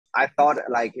I thought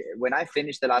like when I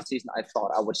finished the last season, I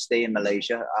thought I would stay in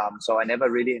Malaysia. So I never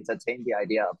really entertained the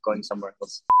idea of going somewhere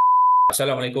else.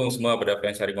 Assalamualaikum semua pada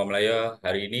fans Harimau Melaya.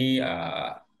 Hari ini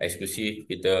eksklusif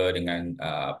kita dengan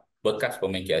bekas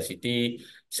pemain KL City,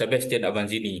 Sebastian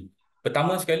Avanzini.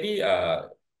 Pertama sekali,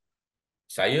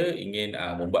 saya ingin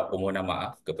membuat permohonan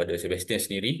maaf kepada Sebastian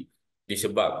sendiri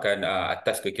disebabkan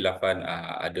atas kekhilafan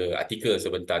ada artikel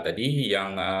sebentar tadi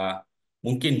yang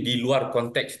mungkin di luar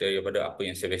konteks daripada apa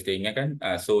yang Sebastian ingatkan.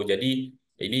 Jadi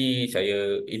ini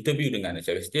saya interview dengan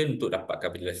Sebastian untuk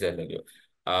dapatkan penjelasan dari dia.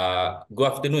 Good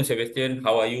afternoon, Sebastian.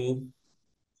 How are you?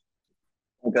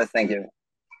 Good, thank you.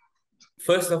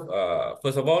 First of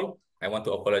all, I want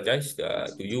to apologize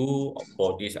to you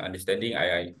for this understanding.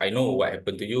 I know what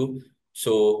happened to you.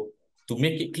 So to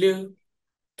make it clear,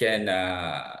 can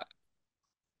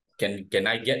can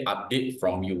I get update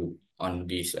from you on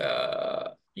this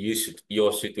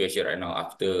your situation right now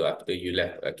after you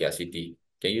left KL City?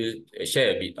 Can you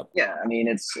share a bit? Yeah, I mean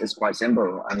it's quite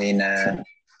simple. I mean,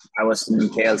 I was in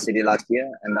KL City last year,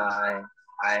 and I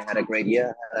had a great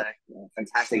year, had a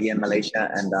fantastic year in Malaysia,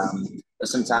 and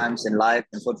sometimes in life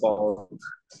in football,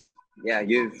 yeah,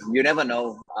 you never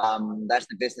know. That's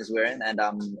the business we're in, and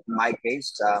in my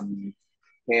case,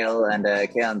 Kale and I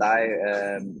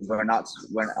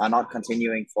are not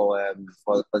continuing for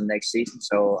the next season.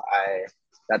 So I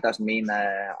that doesn't mean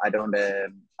I don't.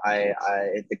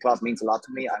 The club means a lot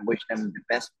to me. I wish them the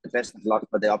best of luck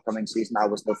for the upcoming season. I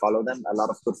will still follow them. A lot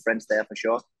of good friends there for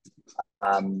sure.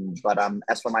 But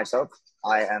as for myself,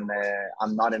 I'm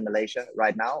not in Malaysia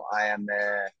right now. I'm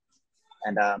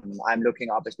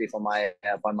looking obviously for my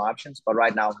options. But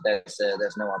right now, there's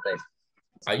no update.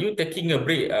 Are you taking a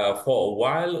break for a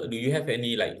while? Do you have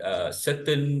any like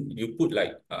certain you put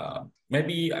like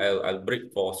maybe I'll break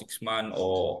for 6 months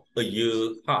or a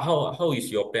year? How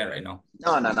is your plan right now?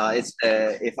 No. It's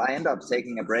if I end up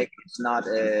taking a break, it's not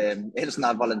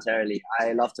voluntarily.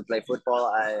 I love to play football.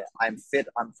 I'm fit.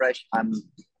 I'm fresh. I'm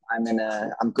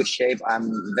good shape. I'm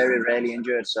very rarely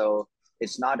injured. So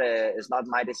it's not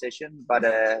my decision. But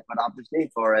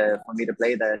obviously for me to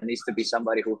play, there needs to be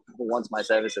somebody who wants my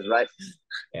services, right?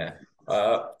 Yeah.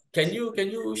 Can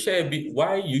you share a bit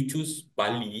why you choose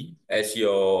Bali as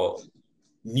your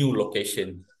new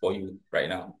location for you right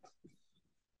now?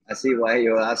 I see why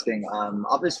you're asking.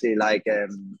 Obviously,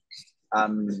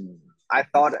 um, I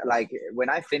thought like when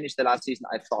I finished the last season,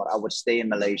 I thought I would stay in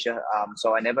Malaysia.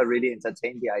 So I never really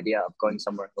entertained the idea of going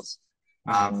somewhere else.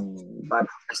 But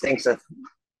as things have,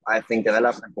 I think,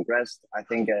 developed and progressed, I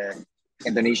think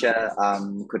Indonesia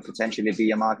could potentially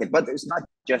be a market. But it's not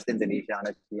just Indonesia.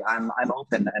 Honestly, I'm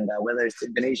open, and whether it's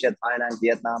Indonesia, Thailand,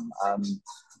 Vietnam,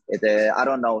 I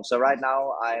don't know. So right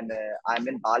now I'm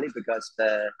in Bali because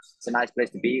it's a nice place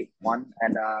to be. One,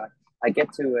 and I can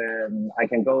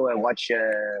go watch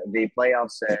the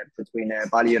playoffs between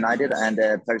Bali United and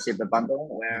Persib Bandung,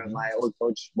 where my old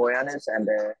coach Boyan is, and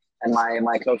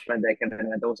my close friend Kevin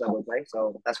Mendoza will play.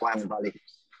 So that's why I'm in Bali.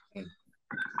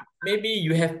 Maybe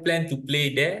you have planned to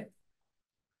play there.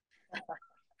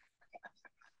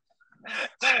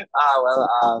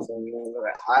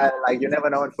 I like you never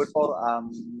know in football.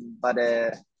 But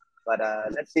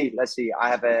let's see.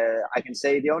 I can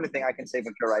say the only thing I can say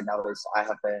for sure right now is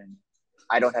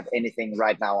I don't have anything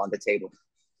right now on the table.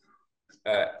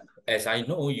 As I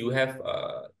know, you have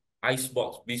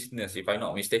icebox business, if I'm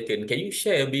not mistaken. Can you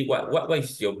share a bit what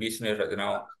is your business right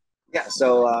now? Yeah,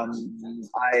 so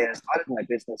I started my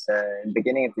business in the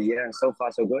beginning of the year, and so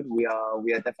far so good. We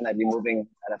are definitely moving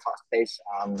at a fast pace,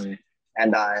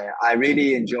 and I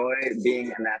really enjoy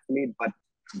being an athlete. But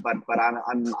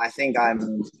I think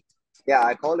I'm yeah,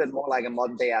 I call it more like a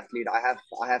modern day athlete. I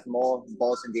have more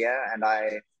balls in the air, and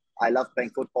I love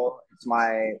playing football.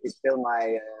 It's still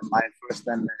my first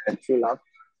and true love.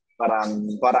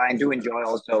 But I do enjoy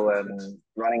also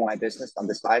running my business on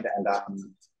the side,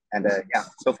 and yeah,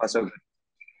 so far so good.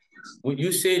 Would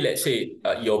you say, let's say,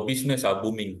 your business are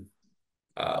booming,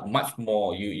 much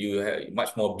more, you have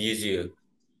much more busier.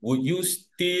 Would you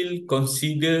still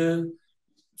consider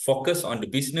focus on the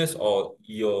business, or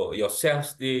yourself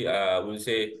still will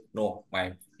say, no,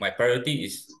 my priority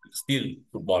is still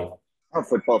football? Oh,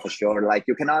 football for sure. Like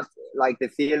you cannot like the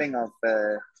feeling of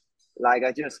like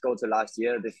I just go to last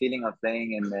year, the feeling of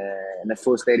playing in a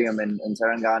full stadium in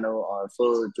Terengganu or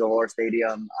full Johor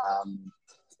Stadium.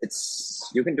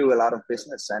 It's you can do a lot of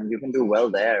business and you can do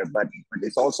well there, but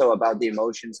it's also about the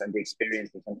emotions and the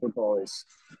experiences. And football is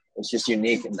it's just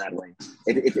unique in that way.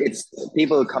 It's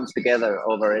people comes together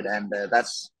over it, and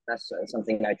that's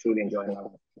something I truly enjoy.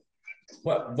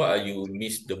 What are you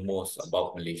miss the most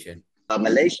about Malaysia?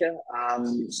 Malaysia.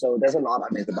 So there's a lot I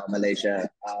miss about Malaysia.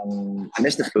 I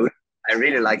miss the food. I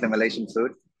really like the Malaysian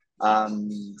food.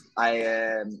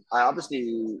 I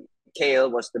obviously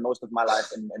kale was the most of my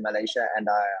life in Malaysia, and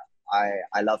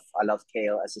I love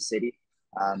kale as a city.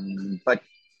 But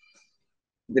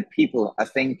the people, I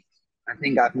think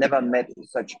I've never met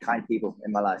such kind people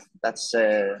in my life. That's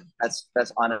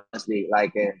honestly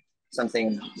like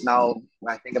something. Now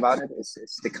when I think about it,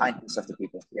 it's the kindness of the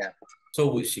people. Yeah.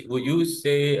 So would you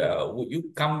say would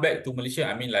you come back to Malaysia?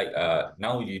 I mean, like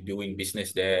now you're doing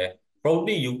business there.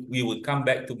 Probably you would come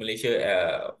back to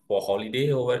Malaysia for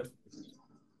holiday or what?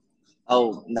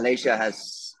 Oh, Malaysia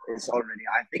has is already.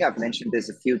 I think I've mentioned this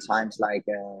a few times.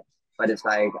 But it's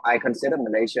like I consider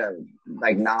Malaysia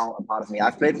like now a part of me.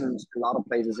 I've played in a lot of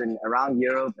places in around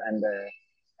Europe, and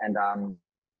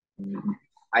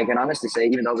I can honestly say,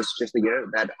 even though it's just a year,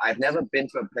 that I've never been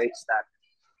to a place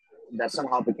that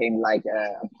somehow became like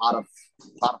a part of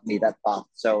me that far.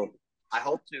 So I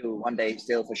hope to one day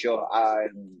still for sure.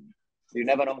 You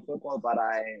never know football, but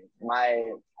my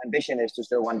ambition is to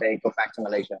still one day go back to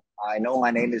Malaysia. I know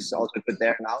my name is also good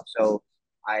there now, so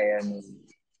I am.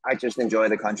 I just enjoy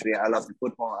the country. I love the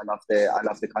football. I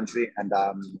love the country, and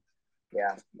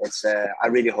yeah, it's. I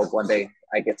really hope one day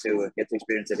I get to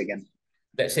experience it again.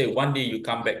 Let's say one day you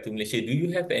come back to Malaysia. Do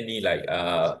you have any like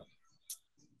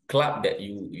club that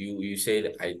you say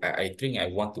that I think I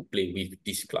want to play with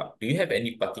this club? Do you have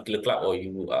any particular club or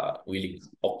you are willing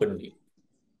openly?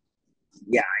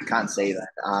 Yeah, I can't say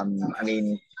that. I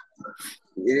mean,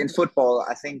 in football,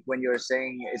 I think when you're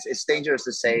saying it's dangerous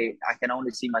to say I can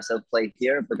only see myself play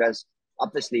here because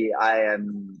obviously I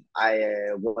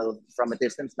will from a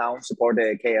distance now support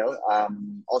the KL.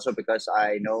 Also because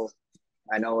I know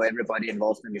everybody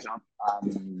involved in the job.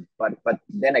 But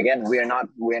then again, we're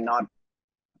not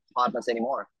partners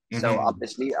anymore. So Mhm.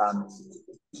 obviously,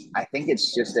 I think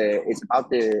it's just about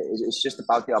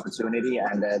the opportunity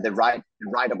and the right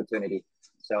opportunity.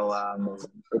 So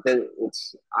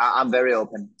I'm very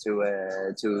open to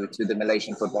the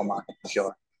Malaysian football market for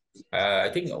sure. I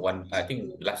think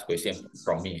last question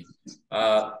from me.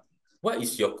 What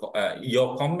is your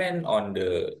comment on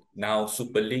the now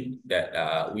Super League that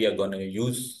we are gonna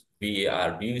use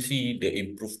VAR? Do you see the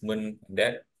improvement in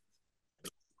that?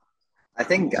 I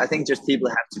think just people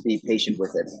have to be patient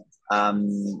with it.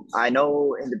 I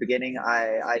know in the beginning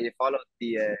I followed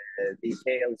the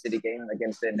KL City game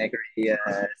against the Negri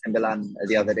Sembilan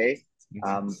the other day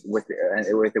Mhm. with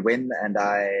the win, and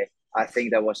I think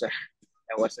there was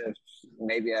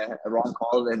maybe a wrong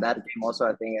call in that game. Also,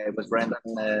 I think it was Brandon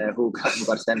who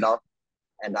got sent off,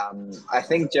 and I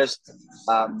think just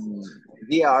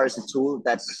VAR is a tool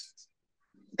that's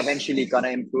eventually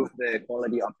gonna improve the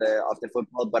quality of the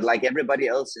football. But like everybody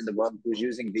else in the world who's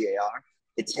using VAR,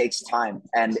 it takes time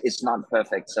and it's not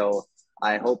perfect. So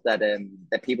I hope that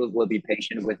people will be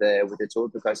patient with the tool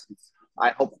because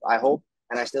I hope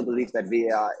and I still believe that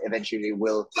VAR eventually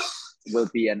will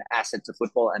be an asset to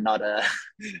football and not a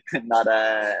not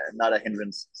a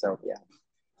hindrance. So yeah.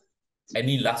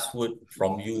 Any last word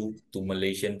from you to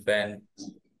Malaysian fan?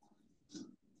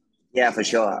 Yeah, for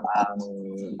sure.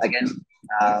 Again,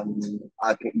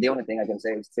 the only thing I can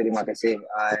say is Seri Makasih.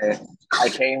 I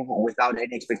came without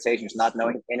any expectations, not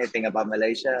knowing anything about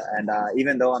Malaysia, and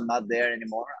even though I'm not there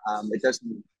anymore, it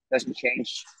doesn't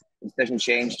change. It doesn't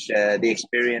change the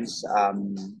experience.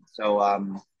 So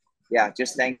yeah,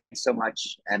 just thanks so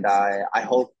much, and I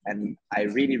hope and I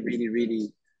really, really,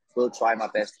 really will try my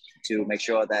best to make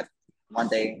sure that one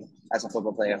day, as a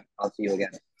football player, I'll see you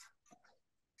again.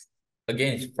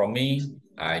 Again, from me,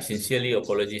 I sincerely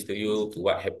apologize to you to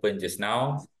what happened just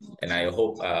now. And I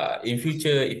hope in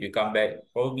future, if you come back,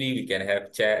 probably we can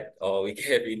have chat or we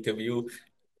can have interview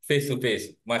face to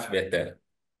face, much better.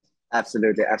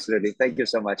 Absolutely, absolutely. Thank you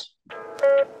so much.